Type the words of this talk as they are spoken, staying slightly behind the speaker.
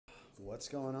What's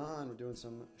going on? We're doing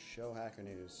some show hacker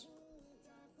news.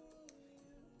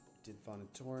 Did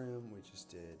Vonatorium, we just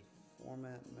did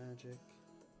format magic.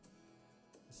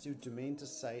 Let's do domain to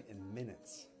site in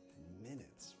minutes.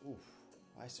 Minutes. Oof.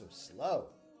 Why so slow?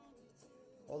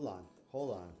 Hold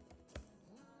on.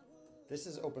 This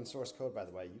is open source code, by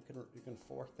the way. You can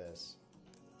fork this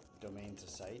domain to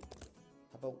site.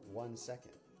 How about 1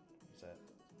 second? Is that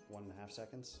 1.5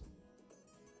 seconds?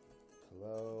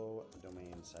 Hello,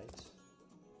 domain site.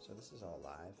 So this is all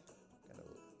live. Got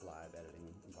a live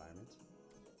editing environment.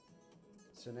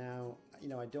 So now,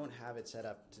 I don't have it set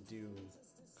up to do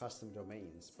custom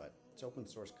domains, but it's open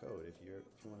source code. If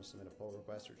you want to submit a pull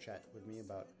request or chat with me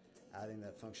about adding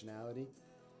that functionality,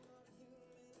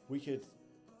 we could,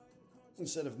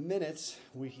 instead of minutes,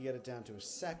 we could get it down to a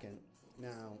second.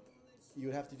 Now, you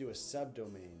would have to do a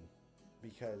subdomain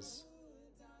because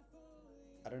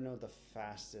I don't know the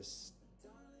fastest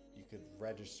you could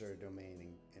register a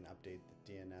domain and update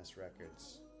the DNS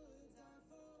records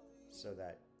so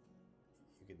that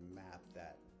you could map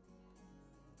that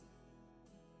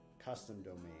custom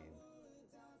domain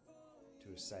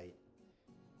to a site.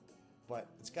 But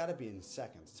it's got to be in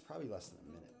seconds. It's probably less than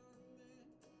a minute.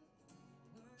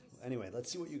 Anyway,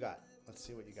 let's see what you got.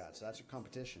 So that's your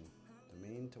competition.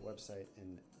 Domain to website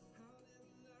in...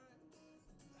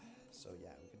 So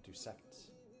yeah, we could do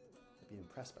seconds. I'd be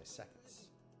impressed by seconds.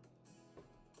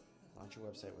 Launch your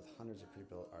website with hundreds of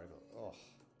pre-built articles. Oh,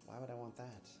 why would I want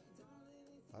that?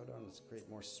 Why would I want to create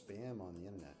more spam on the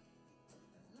internet?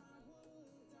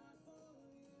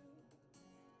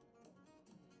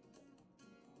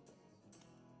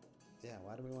 Yeah,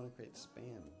 why do we want to create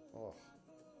spam?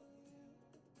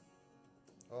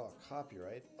 Oh,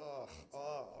 copyright. Oh,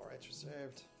 all rights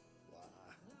reserved. Blah.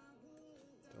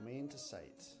 Domain to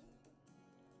site.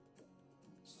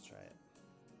 Let's try it.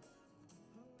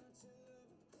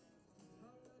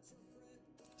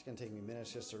 It's going to take me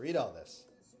minutes just to read all this.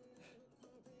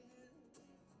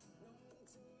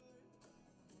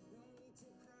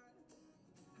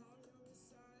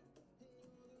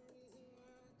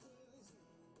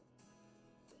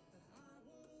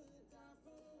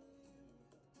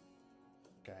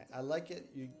 Okay, I like it.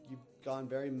 You've gone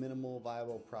very minimal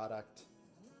viable product.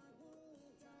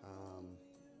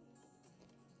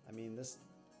 I mean,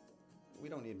 we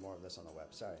don't need more of this on the web.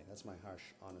 Sorry, that's my harsh,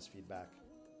 honest feedback.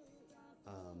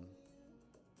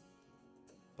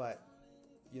 But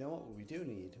you know what we do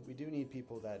need? We do need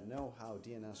people that know how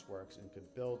DNS works and could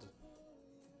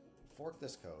fork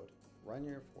this code, run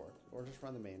your fork, or just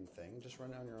run the main thing. Just run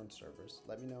it on your own servers.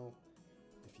 Let me know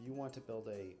if you want to build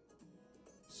a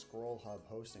Scroll Hub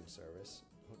hosting service,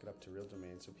 hook it up to real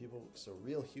domains so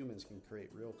real humans can create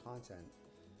real content,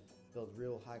 build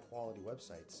real high quality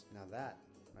websites. Now that,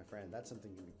 my friend, that's something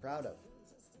you can be proud of.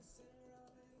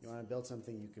 You want to build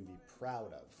something you can be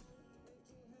proud of.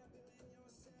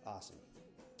 Awesome.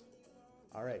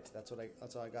 All right, that's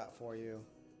all I got for you.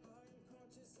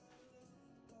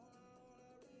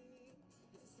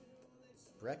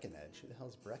 Breckenedge? Who the hell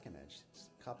is Breckenedge?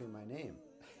 Just copying my name.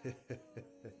 I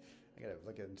gotta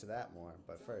look into that more.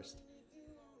 But first,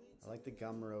 I like the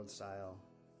Gumroad style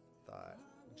thought.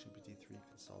 GPT-3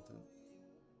 consultant.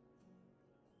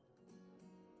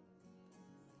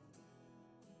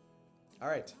 All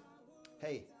right.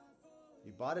 Hey,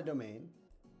 you bought a domain.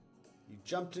 You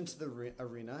jumped into the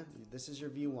arena. This is your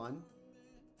V1.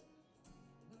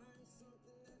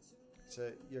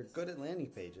 So you're good at landing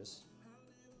pages.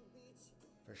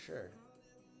 For sure.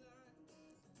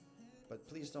 But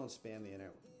please don't spam the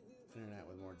internet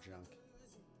with more junk.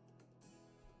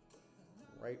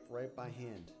 Right by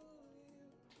hand.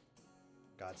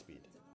 Godspeed.